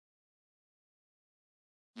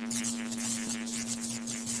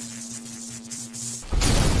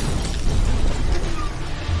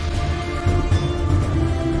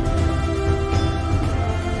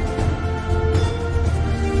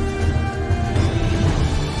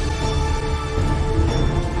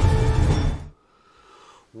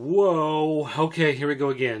Whoa, okay, here we go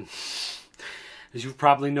again. As you've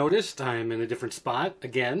probably noticed, I'm in a different spot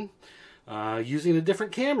again, using a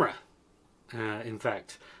different camera. In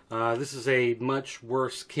fact, this is a much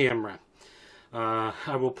worse camera.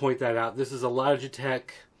 I will point that out. This is a Logitech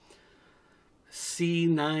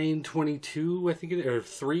C922, I think it is, or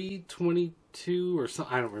 322 or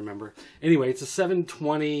something. I don't remember. Anyway, it's a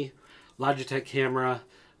 720 Logitech camera.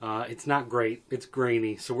 It's not great. It's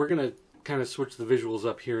grainy. So we're going to kind of switch the visuals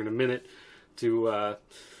up here in a minute to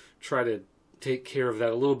try to take care of that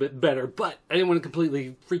a little bit better. But I didn't want to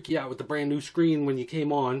completely freak you out with the brand new screen when you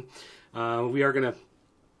came on. We are going to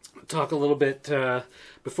talk a little bit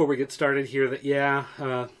before we get started here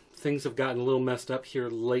that, things have gotten a little messed up here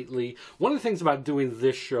lately. One of the things about doing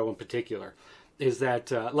this show in particular is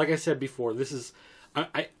that, like I said before, this is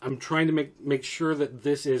I'm trying to make sure that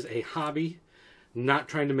this is a hobby, not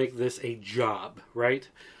trying to make this a job, right?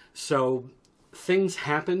 So things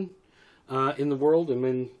happen in the world, and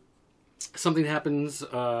when something happens,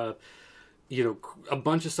 you know, a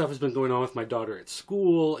bunch of stuff has been going on with my daughter at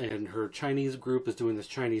school, and her Chinese group is doing this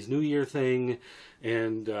Chinese New Year thing,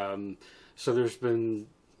 and so there's been,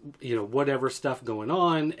 you know, whatever stuff going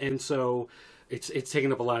on, and so it's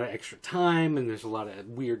taking up a lot of extra time, and there's a lot of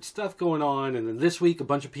weird stuff going on. And then this week, a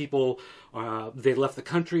bunch of people, they left the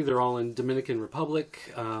country. They're all in Dominican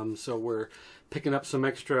Republic, so we're picking up some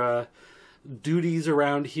extra duties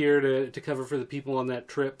around here to cover for the people on that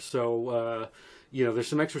trip. So, you know, there's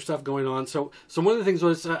some extra stuff going on. So one of the things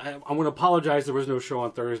was, I want to apologize. There was no show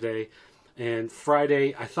on Thursday and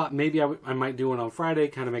Friday. I thought maybe I might do one on Friday,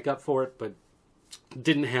 kind of make up for it, but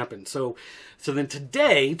didn't happen. So then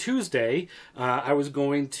today, Tuesday, I was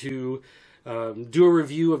going to do a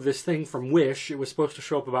review of this thing from Wish. It was supposed to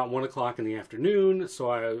show up about 1 o'clock in the afternoon, so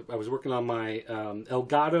I was working on my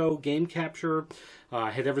Elgato game capture.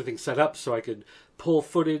 I had everything set up so I could pull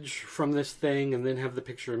footage from this thing and then have the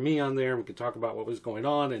picture of me on there. We could talk about what was going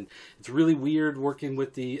on, and it's really weird working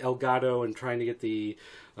with the Elgato and trying to get the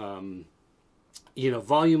you know,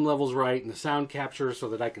 volume levels right and the sound capture so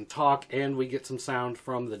that I can talk and we get some sound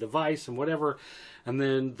from the device and whatever. And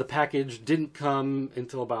then the package didn't come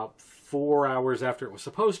until about 4 hours after it was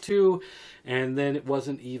supposed to, and then it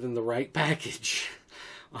wasn't even the right package.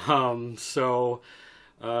 Yeah,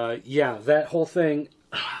 that whole thing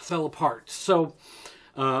fell apart. So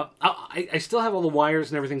I still have all the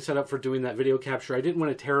wires and everything set up for doing that video capture. I didn't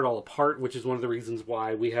want to tear it all apart, which is one of the reasons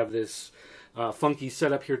why we have this funky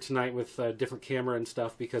setup here tonight with a different camera and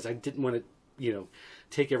stuff, because I didn't want to, you know,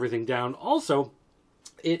 take everything down. Also,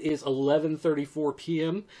 it is 11:34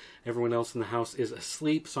 p.m. Everyone else in the house is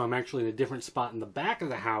asleep, so I'm actually in a different spot in the back of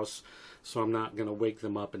the house, so I'm not going to wake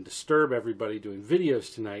them up and disturb everybody doing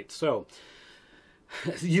videos tonight. So,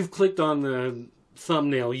 you've clicked on the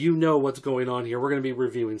thumbnail. You know what's going on here. We're going to be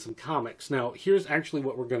reviewing some comics. Now, here's actually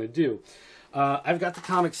what we're going to do. I've got the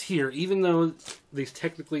comics here, even though these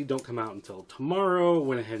technically don't come out until tomorrow.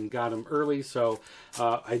 Went ahead and got them early, so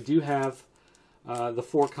I do have the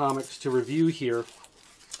 4 comics to review here.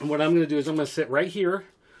 And what I'm going to do is I'm going to sit right here.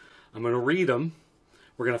 I'm going to read them.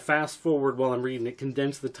 We're going to fast forward while I'm reading it,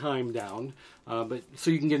 condense the time down, but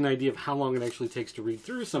so you can get an idea of how long it actually takes to read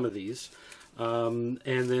through some of these. And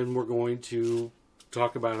then we're going to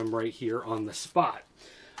talk about them right here on the spot.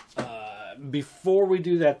 Before we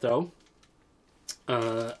do that, though,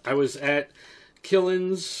 I was at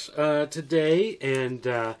Killen's today,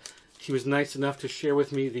 and he was nice enough to share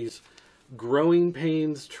with me these Growing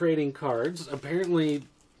Pains trading cards. Apparently,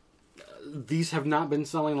 these have not been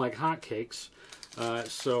selling like hotcakes,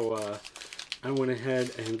 so I went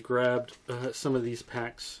ahead and grabbed some of these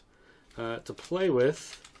packs to play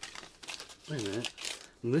with. Wait a minute.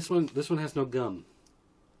 And this one has no gum.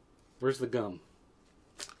 Where's the gum?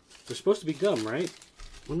 There's supposed to be gum, right?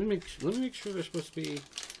 Let me make sure they're supposed to be.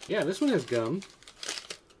 Yeah, this one has gum.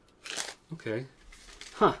 Okay.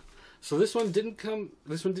 Huh. So this one didn't come.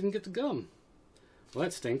 This one didn't get the gum. Well,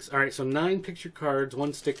 that stinks. All right. So 9 picture cards,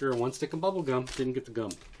 1 sticker, and 1 stick of bubble gum. Didn't get the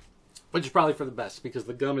gum, which is probably for the best, because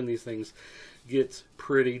the gum in these things gets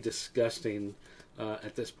pretty disgusting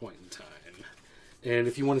at this point in time. And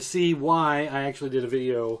if you want to see why, I actually did a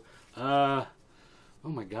video. Oh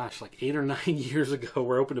my gosh, like 8 or 9 years ago,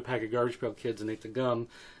 where I opened a pack of Garbage Pail Kids and ate the gum,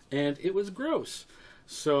 and it was gross.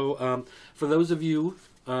 So, for those of you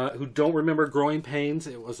who don't remember Growing Pains,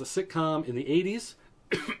 it was a sitcom in the 80s.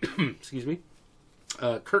 Excuse me.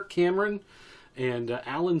 Kirk Cameron and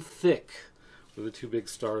Alan Thicke were the two big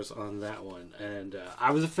stars on that one. And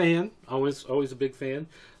I was a fan, always a big fan.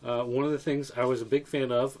 One of the things I was a big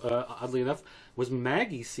fan of, oddly enough, was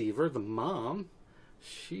Maggie Seaver, the mom.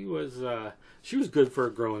 She was good for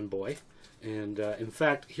a growing boy. And in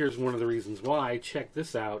fact, here's one of the reasons why. Check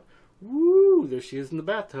this out. Woo! There she is in the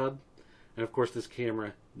bathtub. And of course, this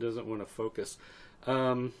camera doesn't want to focus.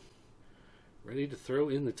 Ready to throw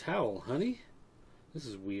in the towel, honey? This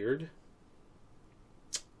is weird.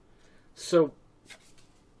 So,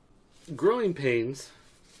 growing pains.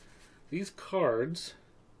 These cards.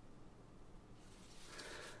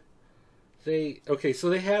 So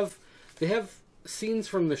they have scenes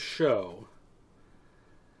from the show.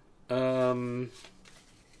 But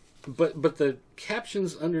the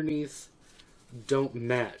captions underneath don't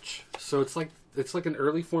match. So it's like an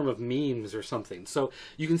early form of memes or something. So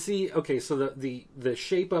you can see, okay, so the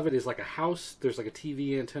shape of it is like a house. There's like a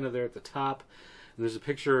TV antenna there at the top. And there's a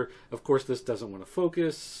picture. Of course, this doesn't want to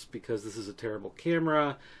focus because this is a terrible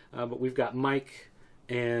camera. But we've got Mike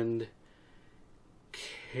and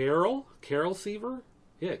Carol Seaver.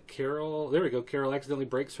 Yeah, Carol. There we go. Carol accidentally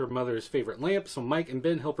breaks her mother's favorite lamp, so Mike and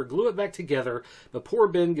Ben help her glue it back together. But poor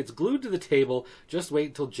Ben gets glued to the table. Just wait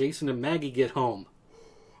until Jason and Maggie get home.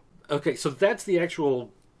 Okay, so that's the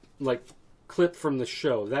actual clip from the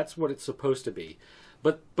show. That's what it's supposed to be.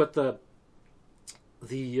 But the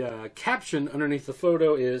caption underneath the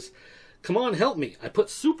photo is, "Come on, help me! I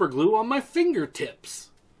put super glue on my fingertips."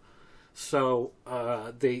 So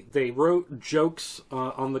they wrote jokes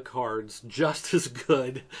on the cards just as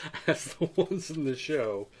good as the ones in the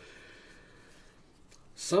show.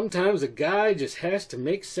 Sometimes a guy just has to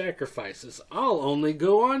make sacrifices. I'll only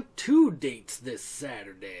go on 2 dates this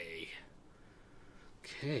Saturday.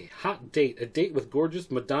 Okay, hot date. A date with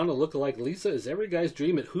gorgeous Madonna lookalike Lisa is every guy's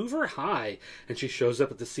dream at Hoover High, and she shows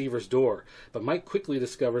up at the Seavers' door. But Mike quickly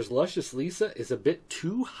discovers luscious Lisa is a bit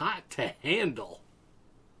too hot to handle.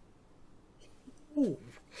 Ooh,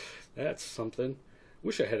 that's something.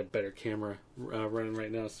 Wish I had a better camera running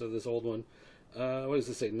right now. So this old one, what does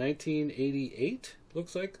this say? 1988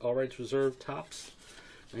 looks like. All rights reserved. Tops.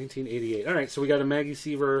 1988. All right, so we got a Maggie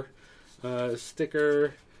Seaver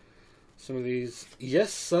sticker. Some of these.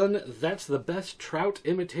 Yes, son, that's the best trout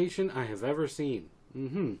imitation I have ever seen.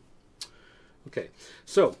 Okay,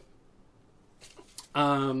 so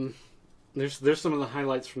there's some of the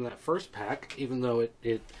highlights from that first pack, even though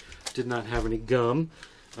it did not have any gum.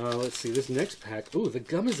 Let's see, this next pack. Ooh, the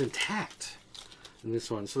gum is intact in this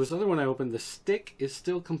one. So this other one I opened, the stick is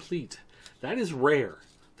still complete. That is rare.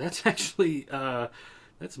 That's actually,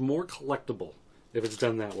 that's more collectible if it's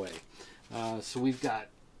done that way. So we've got,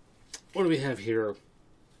 what do we have here?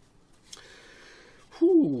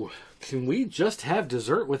 Whew, can we just have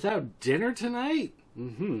dessert without dinner tonight?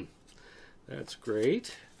 That's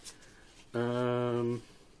great. Let's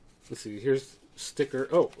see, here's sticker.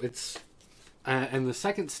 Oh, it's and the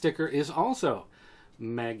second sticker is also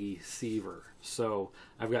Maggie Seaver. So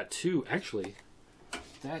I've got two. Actually,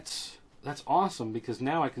 that's awesome because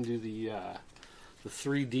now I can do the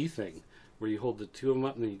 3D thing where you hold the two of them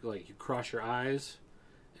up and then you cross your eyes,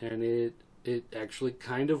 and it actually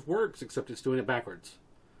kind of works, except it's doing it backwards.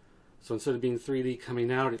 So instead of being 3D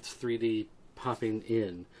coming out, it's 3D popping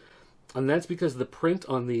in. And that's because the print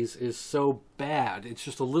on these is so bad. It's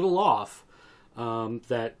just a little off.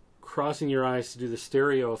 That crossing your eyes to do the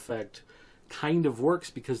stereo effect kind of works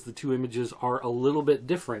because the two images are a little bit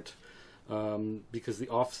different because the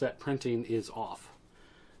offset printing is off.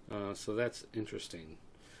 So that's interesting.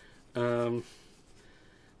 Boy,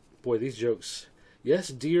 these jokes. Yes,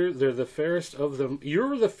 dear, they're the fairest of them.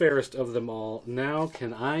 You're the fairest of them all. Now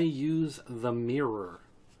can I use the mirror?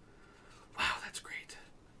 Wow, that's great.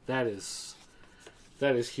 That is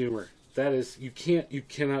humor. That is, you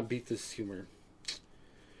cannot beat this humor.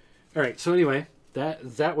 All right, so anyway,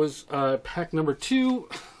 that was pack number 2.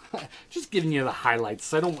 Just giving you the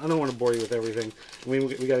highlights. I don't want to bore you with everything. I mean,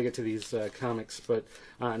 we got to get to these comics, but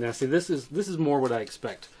now see, this is more what I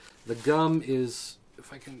expect. The gum is,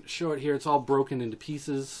 if I can show it here, it's all broken into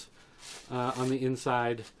pieces on the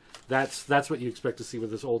inside. That's what you expect to see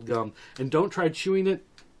with this old gum. And don't try chewing it,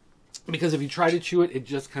 because if you try to chew it, it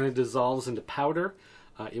just kind of dissolves into powder.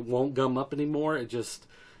 It won't gum up anymore. It just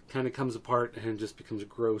kind of comes apart and just becomes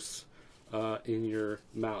gross in your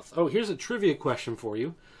mouth. Oh, here's a trivia question for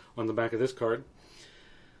you on the back of this card.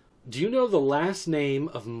 Do you know the last name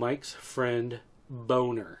of Mike's friend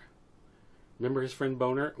Boner? Remember his friend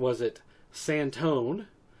Boner? Was it Santone,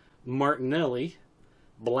 Martinelli,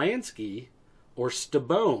 Blansky, or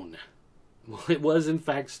Stabone? Well, it was in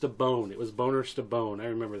fact Stabone. It was Boner Stabone. I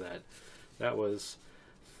remember that. That was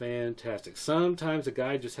Fantastic. Sometimes a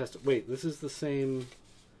guy just has to... Wait, this is the same...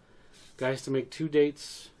 Guy has to make 2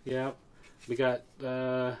 dates. Yeah. We got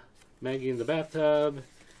Maggie in the bathtub.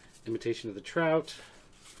 Imitation of the trout.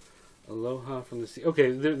 Aloha from the sea. Okay,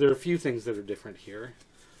 there are a few things that are different here.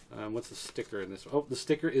 What's the sticker in this? Oh, the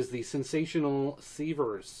sticker is the Sensational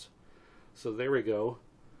Seavers. So there we go.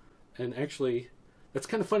 And actually, that's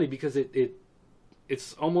kind of funny because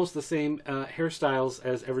it's almost the same hairstyles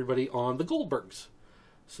as everybody on the Goldbergs.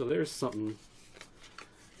 So there's something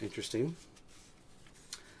interesting.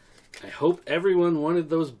 I hope everyone wanted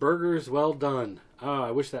those burgers well done. Oh,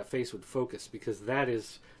 I wish that face would focus because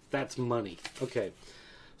that's money. Okay.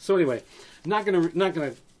 So anyway, not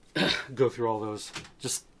gonna go through all those.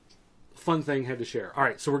 Just fun thing had to share. All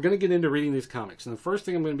right, so we're gonna get into reading these comics, and the first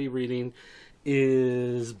thing I'm gonna be reading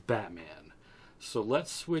is Batman. So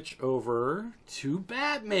let's switch over to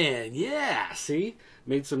Batman. Yeah, see,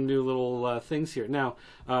 made some new little things here. Now,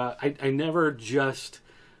 I never just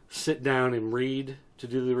sit down and read to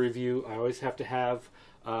do the review. I always have to have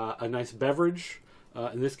a nice beverage.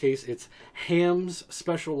 In this case, it's Ham's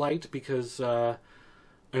Special Light because I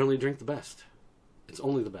only drink the best. It's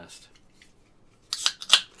only the best.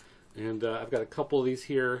 And I've got a couple of these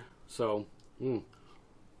here. So,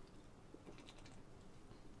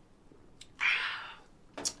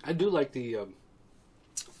 I do like the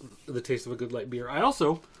taste of a good light beer. I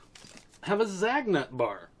also have a Zagnut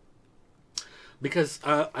bar because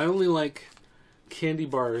I only like candy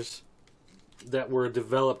bars that were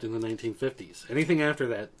developed in the 1950s. Anything after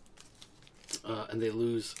that, and they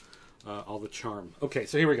lose all the charm. Okay,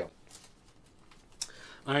 so here we go.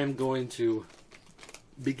 I am going to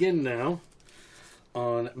begin now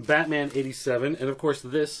on Batman 87. And of course,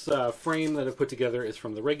 this frame that I've put together is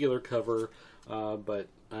from the regular cover, but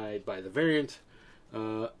I buy the variant.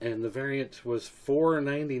 And the variant was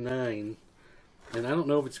 $4.99. And I don't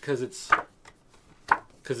know if it's because it's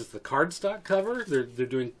the cardstock cover. They're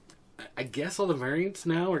doing, I guess all the variants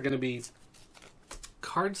now are going to be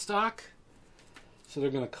cardstock. So they're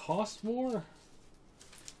going to cost more?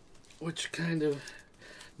 Which kind of...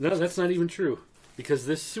 No, that's not even true. Because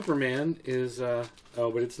this Superman is... oh,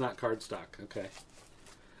 but it's not cardstock. Okay.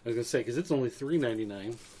 I was going to say, because it's only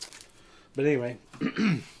 $3.99. But anyway.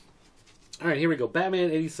 Alright, here we go.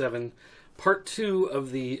 Batman 87. Part 2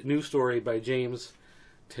 of the new story by James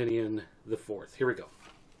Tynion IV. Here we go.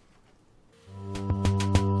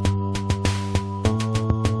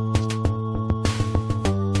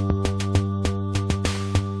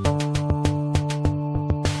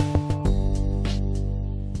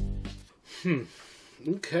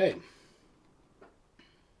 Okay.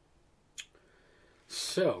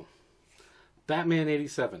 So, Batman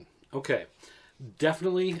 87. Okay.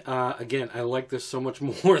 Definitely, again, I like this so much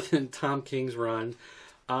more than Tom King's run.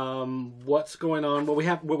 What's going on? What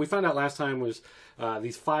we found out last time was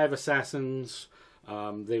these 5 assassins.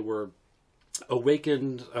 They were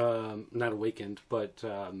awakened, not awakened, but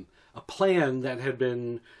a plan that had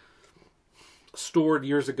been stored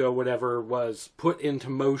years ago, whatever, was put into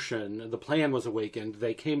motion. The plan was awakened.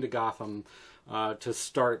 They came to Gotham to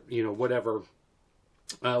start, whatever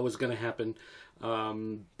was going to happen.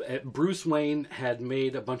 Bruce Wayne had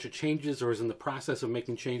made a bunch of changes, or was in the process of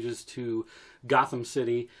making changes to Gotham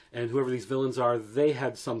City, and whoever these villains are, they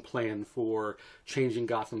had some plan for changing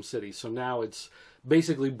Gotham City. So now it's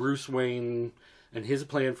basically Bruce Wayne and his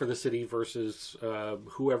plan for the city versus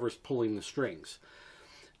whoever's pulling the strings.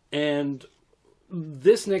 And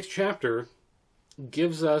this next chapter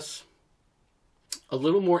gives us a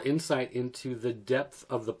little more insight into the depth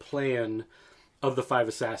of the plan of the 5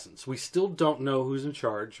 assassins. We still don't know who's in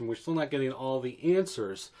charge, and we're still not getting all the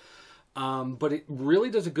answers. But it really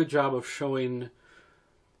does a good job of showing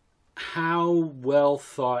how well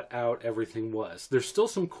thought out everything was. There's still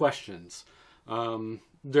some questions.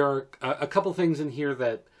 There are a couple things in here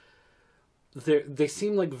that they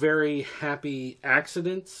seem like very happy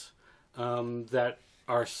accidents that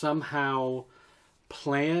are somehow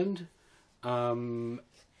planned. And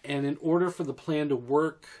in order for the plan to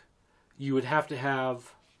work, you would have to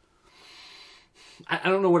have... I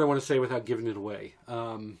don't know what I want to say without giving it away.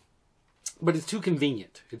 But it's too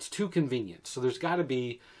convenient. It's too convenient. So there's got to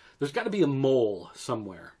be a mole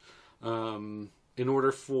somewhere in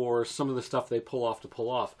order for some of the stuff they pull off to pull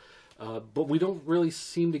off. But we don't really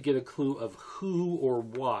seem to get a clue of who or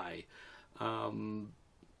why.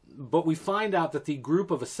 But we find out that the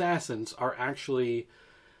group of assassins are actually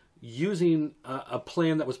using a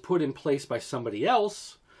plan that was put in place by somebody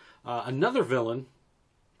else, another villain,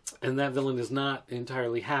 and that villain is not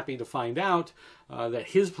entirely happy to find out that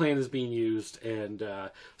his plan is being used. And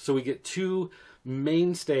so we get 2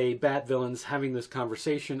 mainstay Bat villains having this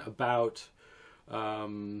conversation about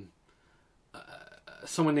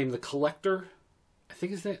someone named the Collector. I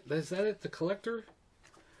think is that it? The Collector?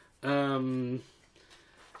 And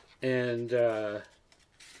then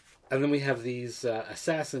we have these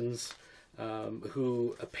assassins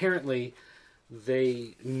who apparently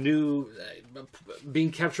they knew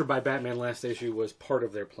being captured by Batman last issue was part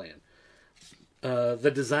of their plan.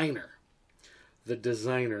 The designer,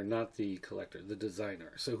 not the Collector, the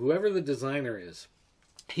designer. So whoever the designer is,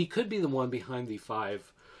 he could be the one behind the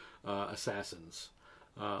 5 assassins.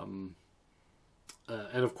 And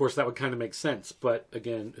of course that would kind of make sense, but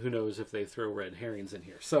again, who knows if they throw red herrings in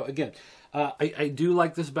here. So again, I do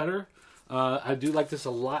like this better. I do like this a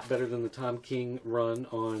lot better than the Tom King run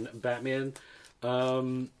on Batman.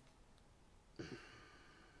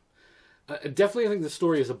 Definitely I think the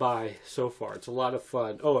story is a buy so far. It's a lot of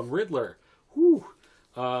fun. Oh, and Riddler. Whew.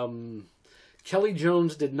 Kelly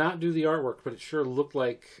Jones did not do the artwork, but it sure looked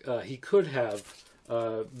like he could have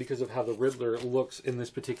because of how the Riddler looks in this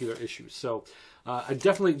particular issue. So I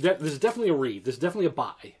definitely, this is definitely a read. This is definitely a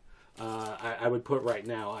buy. I would put right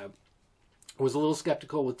now. I was a little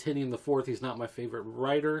skeptical with Tinian the Fourth. He's not my favorite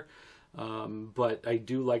writer, but I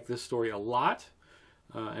do like this story a lot,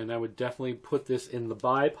 and I would definitely put this in the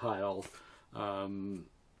buy pile.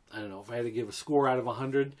 I don't know if I had to give a score out of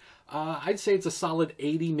 100. I'd say it's a solid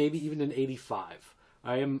 80, maybe even an 85.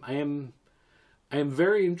 I am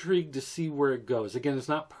very intrigued to see where it goes. Again, it's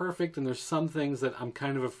not perfect, and there's some things that I'm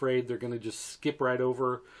kind of afraid they're going to just skip right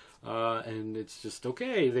over, and it's just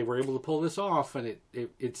okay. They were able to pull this off, and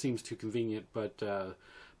it seems too convenient. But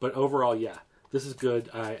overall, yeah, this is good.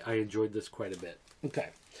 I enjoyed this quite a bit. Okay,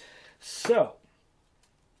 so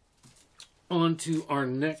on to our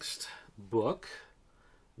next book,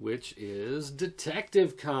 which is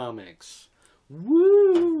Detective Comics.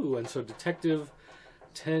 Woo! And so Detective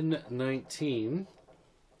 1019.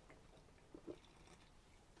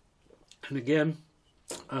 And again,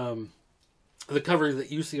 the cover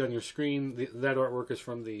that you see on your screen, that artwork is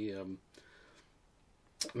from the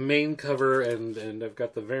main cover, and I've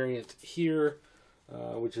got the variant here,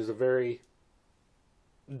 which is a very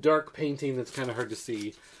dark painting that's kind of hard to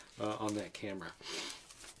see on that camera.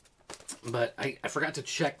 But I forgot to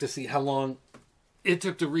check to see how long it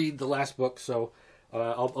took to read the last book, so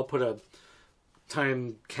I'll put a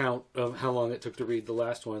time count of how long it took to read the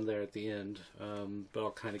last one there at the end, but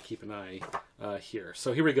I'll kind of keep an eye here.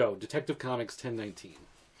 So here we go, Detective Comics 1019.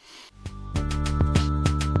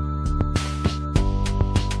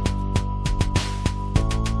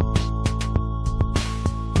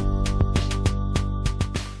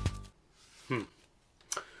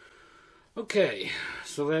 Okay,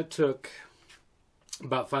 so that took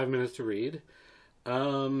about 5 minutes to read.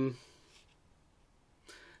 Didn't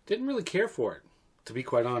really care for it, to be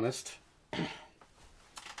quite honest.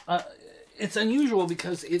 It's unusual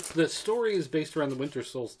because the story is based around the winter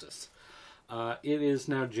solstice. It is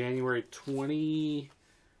now January 21st,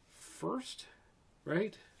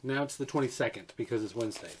 right? Now it's the 22nd because it's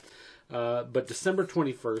Wednesday. But December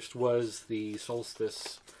 21st was the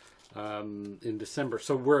solstice in December.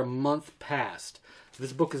 So we're a month past.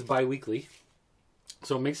 This book is bi-weekly,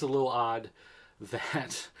 so it makes it a little odd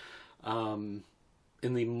that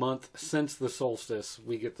in the month since the solstice,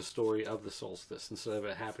 we get the story of the solstice instead of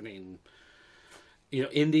it happening,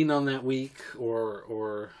 ending on that week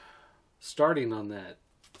or starting on that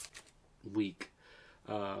week.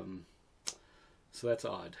 So that's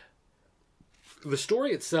odd. The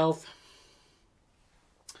story itself,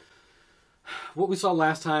 what we saw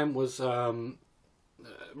last time was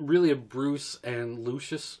really a Bruce and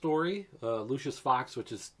Lucius story. Lucius Fox,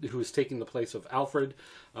 who is taking the place of Alfred,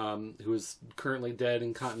 who is currently dead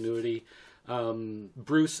in continuity.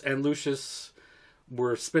 Bruce and Lucius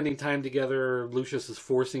were spending time together. Lucius is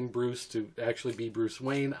forcing Bruce to actually be Bruce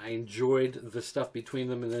Wayne. I enjoyed the stuff between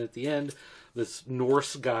them, and then at the end, this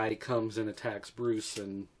Norse guy comes and attacks Bruce,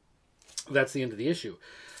 and that's the end of the issue.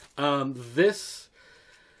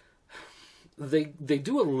 They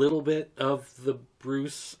do a little bit of the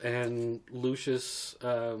Bruce and Lucius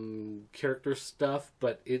character stuff,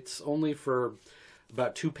 but it's only for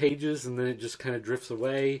about 2 pages, and then it just kind of drifts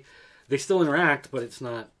away. They still interact, but it's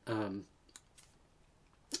not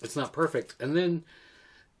perfect. And then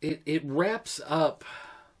it wraps up.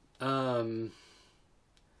 I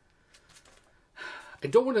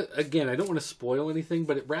don't want to spoil anything,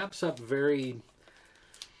 but it wraps up very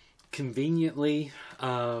conveniently.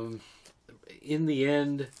 In the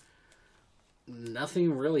end,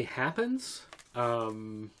 nothing really happens. I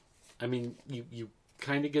mean, you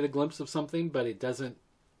kind of get a glimpse of something, but it doesn't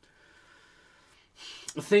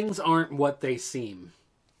things aren't what they seem.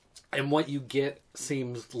 And what you get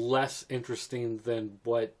seems less interesting than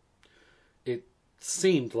what it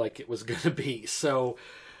seemed like it was going to be. So,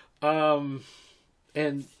 and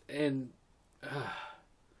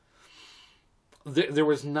there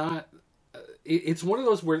was not... It's one of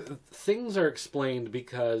those where things are explained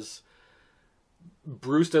because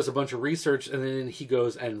Bruce does a bunch of research and then he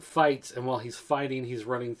goes and fights, and while he's fighting, he's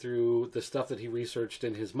running through the stuff that he researched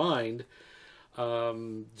in his mind,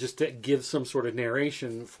 just to give some sort of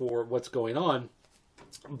narration for what's going on.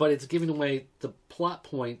 But it's giving away the plot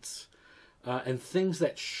points and things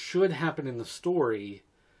that should happen in the story.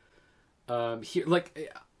 Here,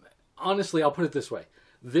 like, honestly, I'll put it this way.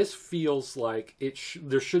 This feels like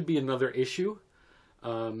there should be another issue,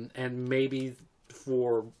 and maybe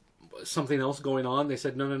for something else going on, they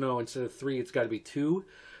said, no, instead of 3, it's got to be 2.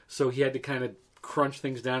 So he had to kind of crunch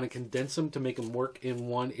things down and condense them to make them work in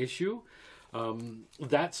one issue.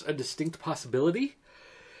 That's a distinct possibility,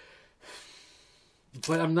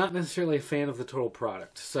 but I'm not necessarily a fan of the total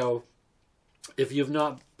product. So if you've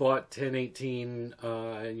not bought 1018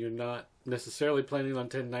 and you're not necessarily planning on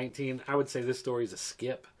 1019, I would say this story is a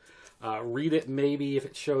skip. Read it maybe if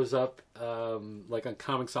it shows up like on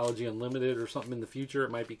Comixology Unlimited or something in the future.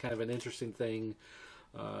 It might be kind of an interesting thing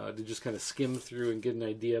to just kind of skim through and get an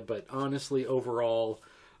idea. But honestly, overall,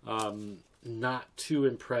 not too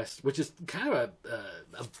impressed, which is kind of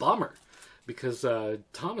a bummer, because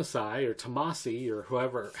Tomasi or Tomasi or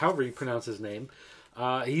however you pronounce his name,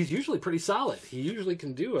 he's usually pretty solid. He usually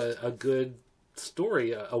can do a good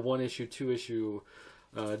story, a 1-issue, 2-issue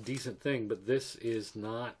decent thing, but this is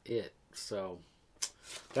not it. So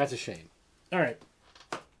that's a shame. All right.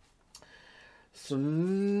 So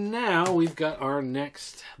now we've got our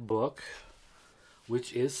next book,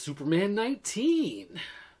 which is Superman 19.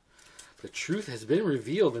 The truth has been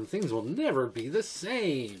revealed and things will never be the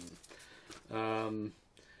same.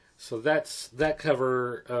 So that's that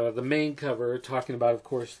cover, the main cover, talking about, of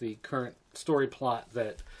course, the current story plot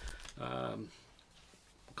that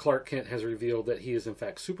Clark Kent has revealed that he is in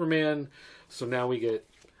fact Superman. So now we get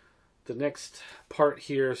the next part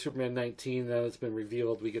here, Superman 19, now it's been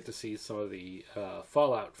revealed. We get to see some of the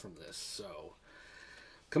fallout from this. So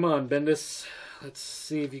come on, Bendis. Let's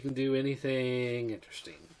see if you can do anything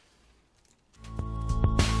interesting.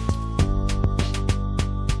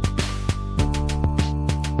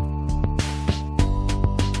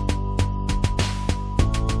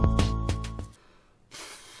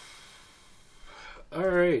 All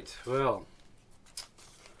right, well,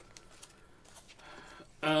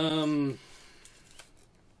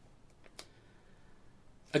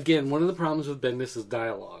 again, one of the problems with Bendis is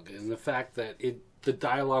dialogue, and the fact that the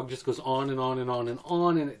dialogue just goes on and on and on and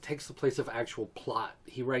on, and it takes the place of actual plot.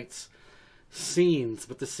 He writes scenes,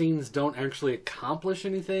 but the scenes don't actually accomplish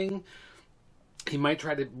anything. He might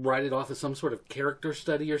try to write it off as some sort of character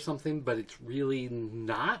study or something, but it's really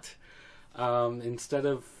not. Instead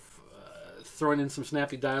of throwing in some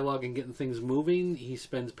snappy dialogue and getting things moving, he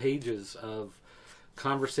spends pages of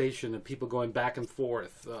conversation and people going back and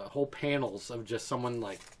forth, whole panels of just someone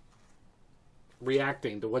like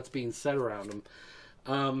reacting to what's being said around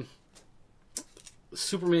him.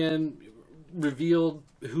 Superman revealed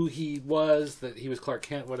who he was, that he was Clark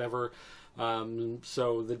Kent, whatever.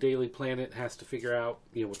 So the Daily Planet has to figure out,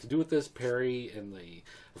 what to do with this. Perry and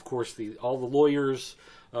of course, all the lawyers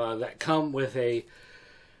that come with a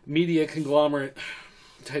media conglomerate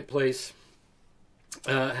type place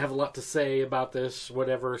have a lot to say about this,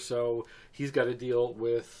 whatever. So he's got to deal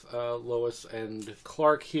with Lois and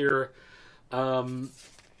Clark here. One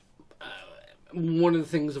of the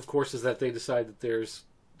things, of course, is that they decide that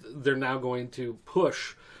they're now going to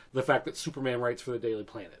push the fact that Superman writes for the Daily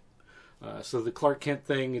Planet. So the Clark Kent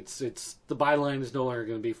thing, it's the byline is no longer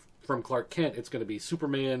going to be from Clark Kent. It's going to be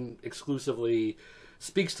Superman exclusively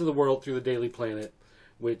speaks to the world through the Daily Planet,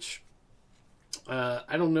 which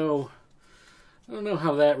I don't know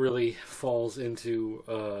how that really falls into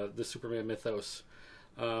the Superman mythos.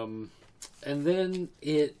 And then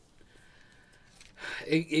it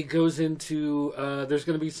goes into there's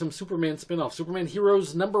going to be some Superman spinoff. Superman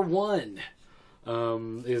Heroes #1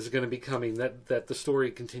 is going to be coming, that the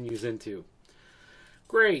story continues into.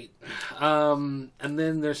 Great. And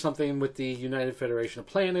then there's something with the United Federation of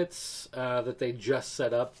Planets that they just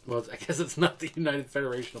set up. Well, I guess it's not the United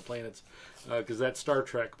Federation of Planets because that's Star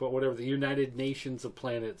Trek, but whatever, the United Nations of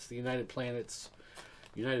Planets, the United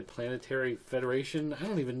Planetary Federation. I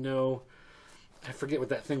don't even know. I forget what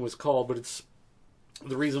that thing was called, but it's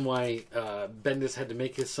the reason why Bendis had to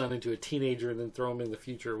make his son into a teenager and then throw him in the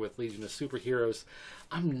future with Legion of Superheroes.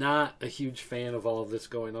 I'm not a huge fan of all of this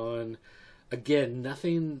going on. Again,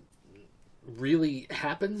 nothing really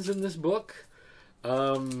happens in this book.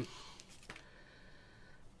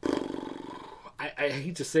 I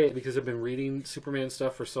hate to say it because I've been reading Superman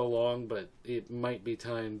stuff for so long, but it might be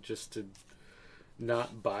time just to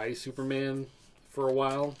not buy Superman for a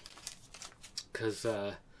while, because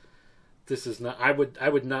this is not. I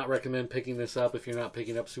would not recommend picking this up if you're not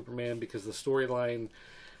picking up Superman, because the storyline,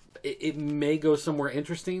 it may go somewhere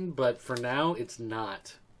interesting, but for now it's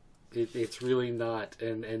not. It's really not.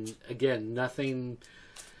 And again, nothing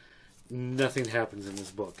happens in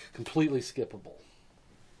this book. Completely skippable.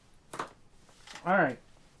 All right,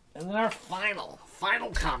 and then our final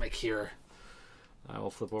comic here. I will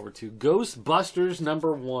flip over to Ghostbusters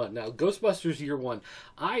 #1. Now, Ghostbusters Year 1.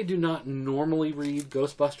 I do not normally read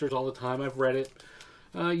Ghostbusters all the time. I've read it,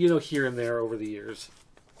 here and there over the years.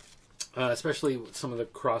 Especially with some of the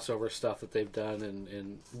crossover stuff that they've done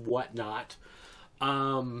and whatnot.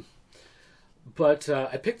 But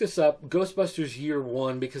I picked this up, Ghostbusters Year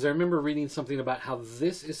 1, because I remember reading something about how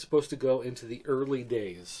this is supposed to go into the early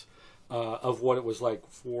days of what it was like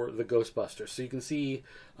for the Ghostbusters. So you can see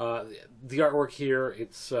the artwork here.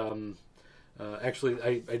 It's actually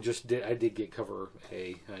I did get cover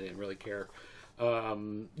A. I didn't really care.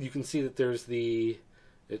 You can see that there's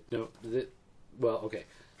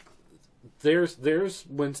there's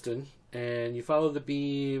Winston, and you follow the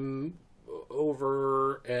beam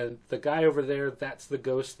over, and the guy over there, that's the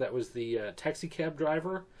ghost that was the taxi cab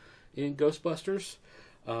driver in Ghostbusters.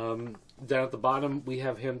 Down at the bottom, we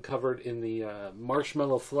have him covered in the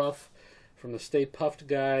marshmallow fluff from the Stay Puft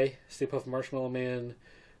guy, Stay Puft Marshmallow Man.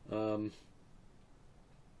 I'm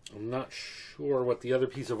not sure what the other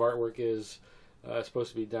piece of artwork is.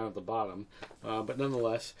 Supposed to be down at the bottom. But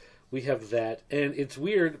nonetheless, we have that. And it's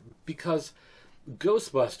weird because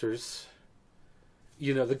Ghostbusters,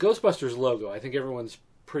 the Ghostbusters logo, I think everyone's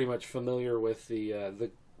pretty much familiar with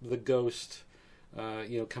the ghost,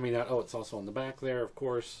 coming out. Oh, it's also on the back there, of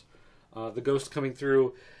course. The ghost coming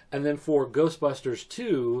through. And then for Ghostbusters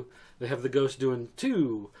 2, they have the ghost doing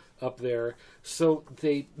 2 up there. So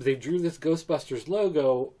they drew this Ghostbusters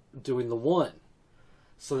logo doing the 1.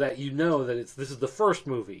 So that you know that this is the first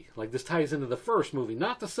movie. Like, this ties into the first movie,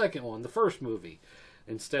 not the second one, the first movie.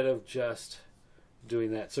 Instead of just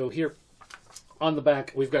doing that. So here on the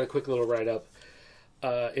back, we've got a quick little write-up.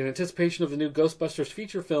 In anticipation of the new Ghostbusters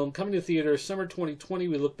feature film coming to theaters summer 2020,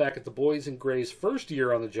 we look back at the Boys in Gray's first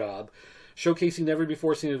year on the job, showcasing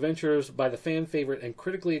never-before-seen adventures by the fan favorite and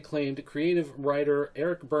critically acclaimed creative writer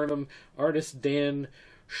Eric Burnham, artist Dan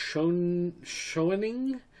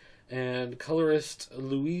Schoening, and colorist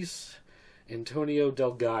Luis Antonio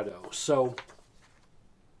Delgado. So,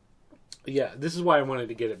 yeah, this is why I wanted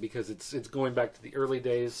to get it, because it's going back to the early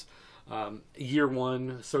days, year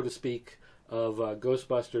 1, so to speak, of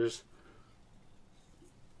Ghostbusters.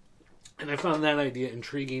 And I found that idea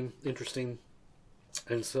intriguing, interesting.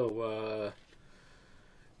 And so,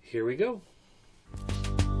 here we go.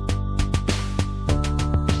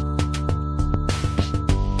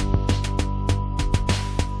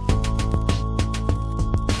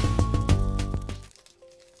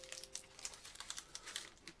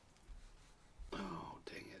 Oh,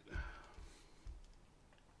 dang it.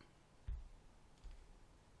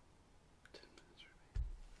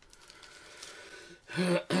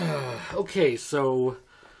 Okay, so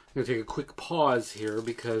I'm going to take a quick pause here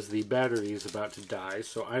because the battery is about to die.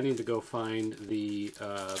 So I need to go find the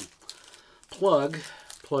plug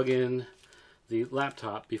in the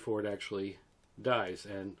laptop before it actually dies.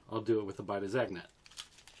 And I'll do it with the Bita Zagnet.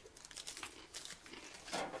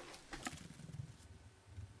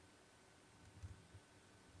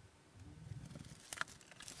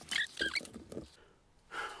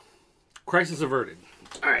 Crisis averted.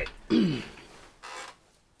 All right.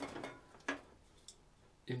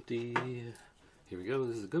 Empty. Here we go.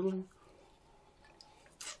 This is a good one.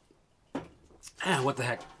 What the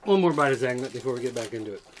heck? One more bite of Zagnet before we get back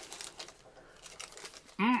into it.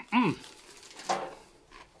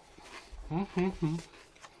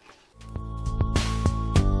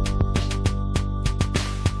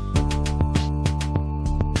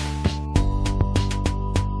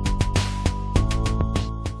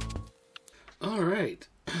 All right.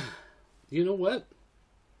 You know what?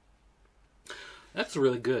 That's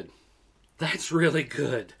really good. That's really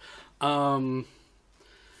good. Wow.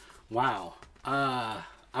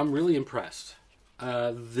 I'm really impressed.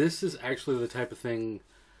 This is actually the type of thing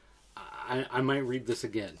I might read this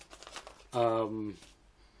again.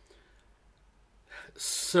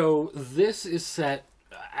 So this is set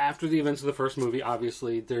after the events of the first movie.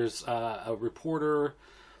 Obviously, there's a reporter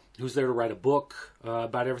who's there to write a book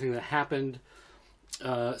about everything that happened.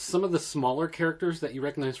 Some of the smaller characters that you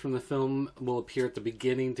recognize from the film will appear at the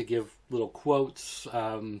beginning to give little quotes,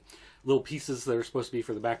 little pieces that are supposed to be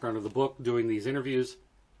for the background of the book, doing these interviews.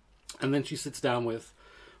 And then she sits down with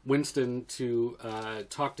Winston to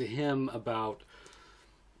talk to him about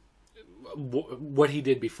what he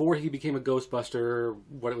did before he became a Ghostbuster,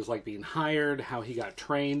 what it was like being hired, how he got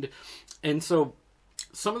trained. And so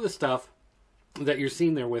some of the stuff that you're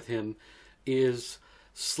seeing there with him is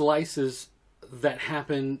slices that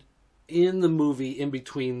happen in the movie in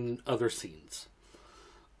between other scenes.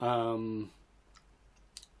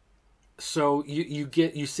 So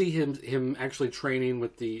you see him actually training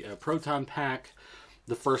with the proton pack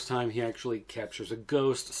the first time he actually captures a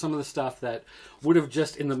ghost. Some of the stuff that would have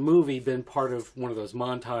just in the movie been part of one of those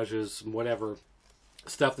montages, whatever,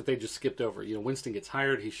 stuff that they just skipped over. You know, Winston gets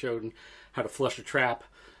hired, he's shown how to flush a trap,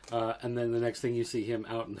 and then the next thing you see him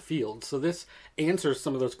out in the field. So this answers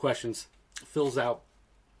some of those questions, fills out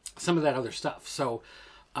some of that other stuff. So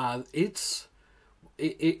it's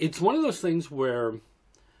one of those things where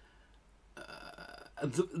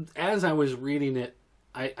as I was reading it,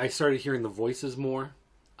 I started hearing the voices more.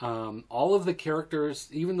 All of the characters,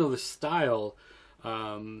 even though the style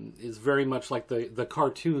is very much like the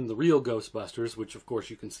cartoon, the real Ghostbusters, which of course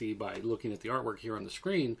you can see by looking at the artwork here on the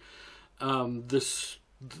screen,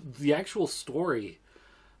 the actual story,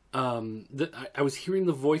 I was hearing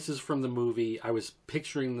the voices from the movie. I was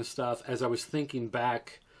picturing the stuff as I was thinking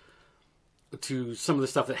back to some of the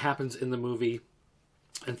stuff that happens in the movie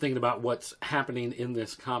and thinking about what's happening in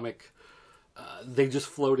this comic. They just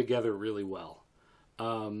flow together really well.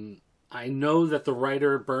 I know that the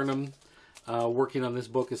writer, Burnham, working on this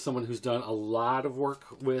book, is someone who's done a lot of work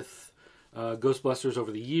with Ghostbusters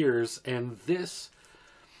over the years, and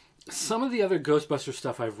some of the other Ghostbuster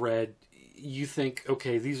stuff I've read, you think,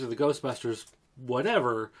 okay, these are the Ghostbusters,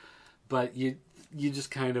 whatever, but you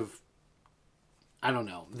just kind of, I don't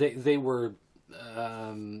know, they were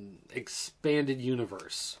expanded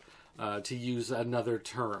universe, to use another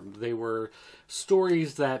term. They were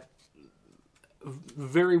stories that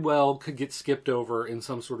very well could get skipped over in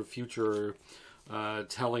some sort of future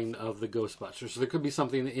telling of the Ghostbusters. So there could be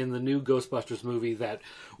something in the new Ghostbusters movie that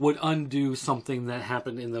would undo something that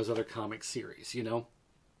happened in those other comic series, you know?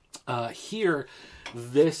 Here,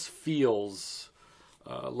 this feels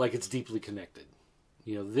like it's deeply connected.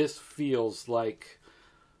 You know, this feels like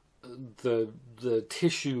the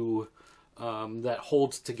tissue that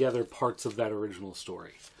holds together parts of that original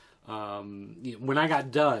story. When I got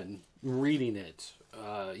done reading it,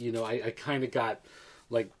 I kind of got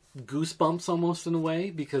like goosebumps almost in a way,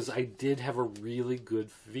 because I did have a really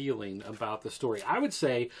good feeling about the story. I would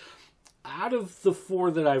say out of the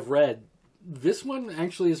 4 that I've read, this one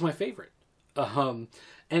actually is my favorite. And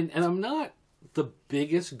I'm not the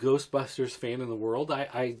biggest Ghostbusters fan in the world.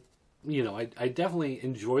 I definitely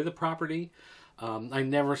enjoy the property. I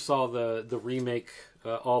never saw the remake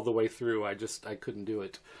all the way through. I couldn't do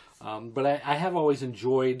it. But I have always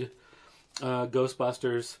enjoyed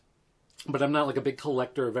Ghostbusters, but I'm not like a big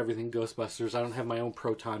collector of everything Ghostbusters. I don't have my own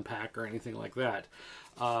proton pack or anything like that.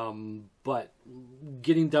 But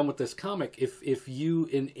getting done with this comic, if you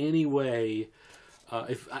in any way,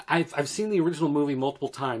 if I've seen the original movie multiple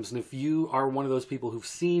times, and if you are one of those people who've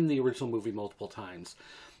seen the original movie multiple times,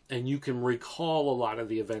 and you can recall a lot of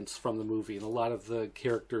the events from the movie and a lot of the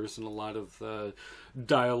characters and a lot of the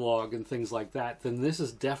dialogue and things like that, then this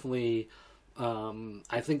is definitely,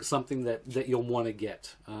 I think, something that you'll want to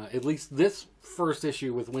get. At least this first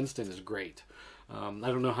issue with Winston is great. I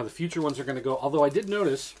don't know how the future ones are going to go, although I did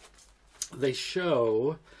notice they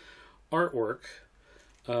show artwork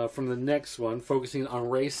from the next one focusing on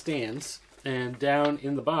Ray Stantz, and down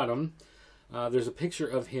in the bottom there's a picture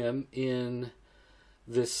of him in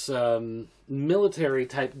this military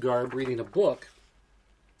type garb reading a book.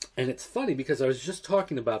 And it's funny because I was just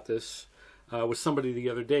talking about this with somebody the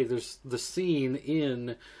other day. There's the scene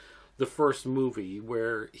in the first movie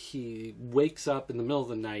where he wakes up in the middle of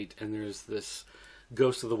the night and there's this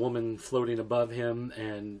ghost of the woman floating above him,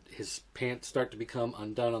 and his pants start to become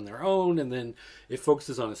undone on their own, and then it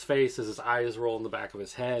focuses on his face as his eyes roll in the back of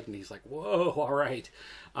his head, and he's like, whoa, all right.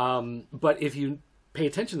 But if you pay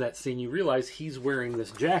attention to that scene, you realize he's wearing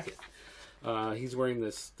this jacket. He's wearing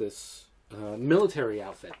this military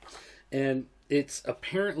outfit. And it's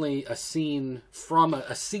apparently a scene from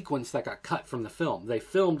a sequence that got cut from the film. They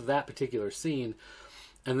filmed that particular scene,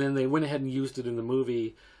 and then they went ahead and used it in the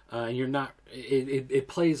movie. It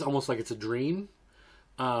plays almost like it's a dream.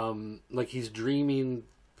 Like he's dreaming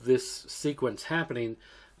this sequence happening.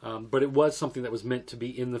 But it was something that was meant to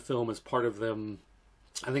be in the film as part of them.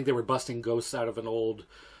 I think they were busting ghosts out of an old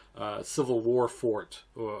Civil War fort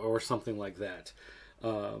or something like that.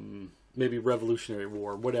 Maybe Revolutionary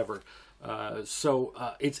War, whatever. So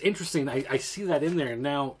it's interesting. I see that in there.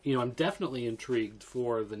 Now, I'm definitely intrigued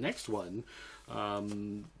for the next one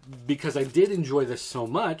because I did enjoy this so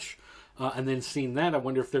much. And then seeing that, I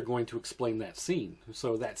wonder if they're going to explain that scene.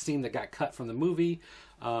 So that scene that got cut from the movie,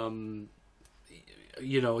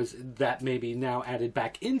 is that maybe now added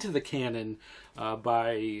back into the canon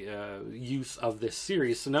by use of this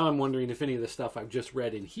series. So now I'm wondering if any of the stuff I've just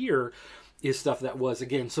read in here is stuff that was,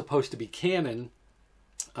 again, supposed to be canon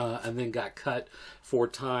and then got cut for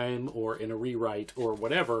time or in a rewrite or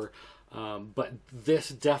whatever. But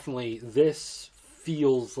this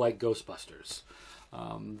feels like Ghostbusters.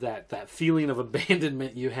 That feeling of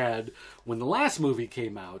abandonment you had when the last movie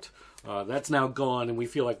came out, that's now gone, and we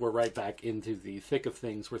feel like we're right back into the thick of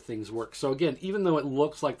things where things work. So again, even though it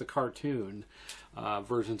looks like the cartoon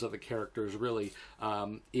versions of the characters, really,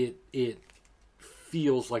 it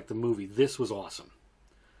feels like the movie. This was awesome.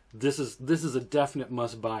 This is a definite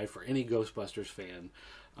must-buy for any Ghostbusters fan.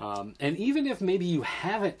 And even if maybe you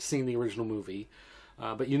haven't seen the original movie,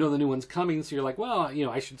 but the new one's coming, so you're like, well,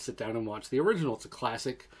 I should sit down and watch the original. It's a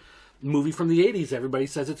classic movie from the 80s. Everybody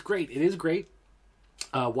says it's great. It is great.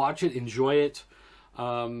 Watch it, enjoy it,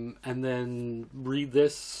 and then read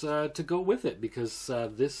this to go with it, because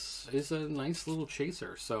this is a nice little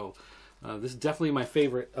chaser. So this is definitely my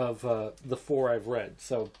favorite of the 4 I've read.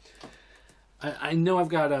 So I know I've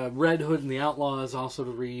got Red Hood and the Outlaws also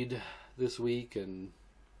to read this week, and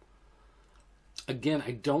again,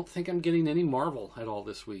 I don't think I'm getting any Marvel at all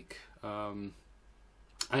this week. There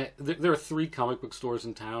are 3 comic book stores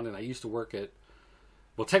in town, and I used to work at,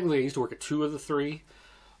 well, technically I used to work at 2 of the 3.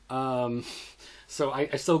 So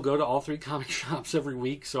I still go to all 3 comic shops every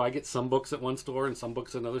week, so I get some books at one store and some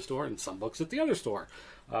books at another store and some books at the other store.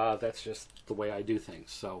 That's just the way I do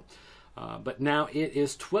things. So, but now it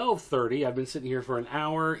is 12:30. I've been sitting here for an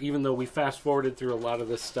hour, even though we fast-forwarded through a lot of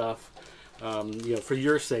this stuff. For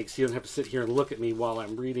your sakes, you don't have to sit here and look at me while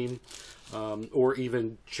I'm reading, or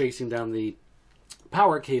even chasing down the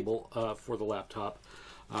power cable for the laptop.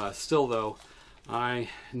 Still, though, I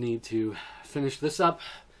need to finish this up,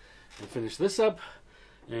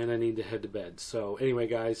 and I need to head to bed. So anyway,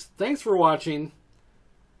 guys, thanks for watching.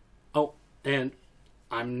 Oh, and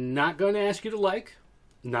I'm not going to ask you to like,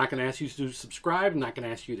 not going to ask you to subscribe, not going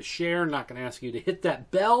to ask you to share, not going to ask you to hit that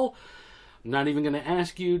bell. I'm not even going to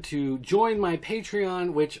ask you to join my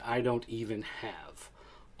Patreon, which I don't even have.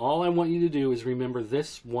 All I want you to do is remember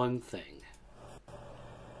this one thing.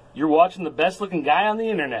 You're watching the best looking guy on the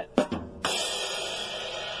internet.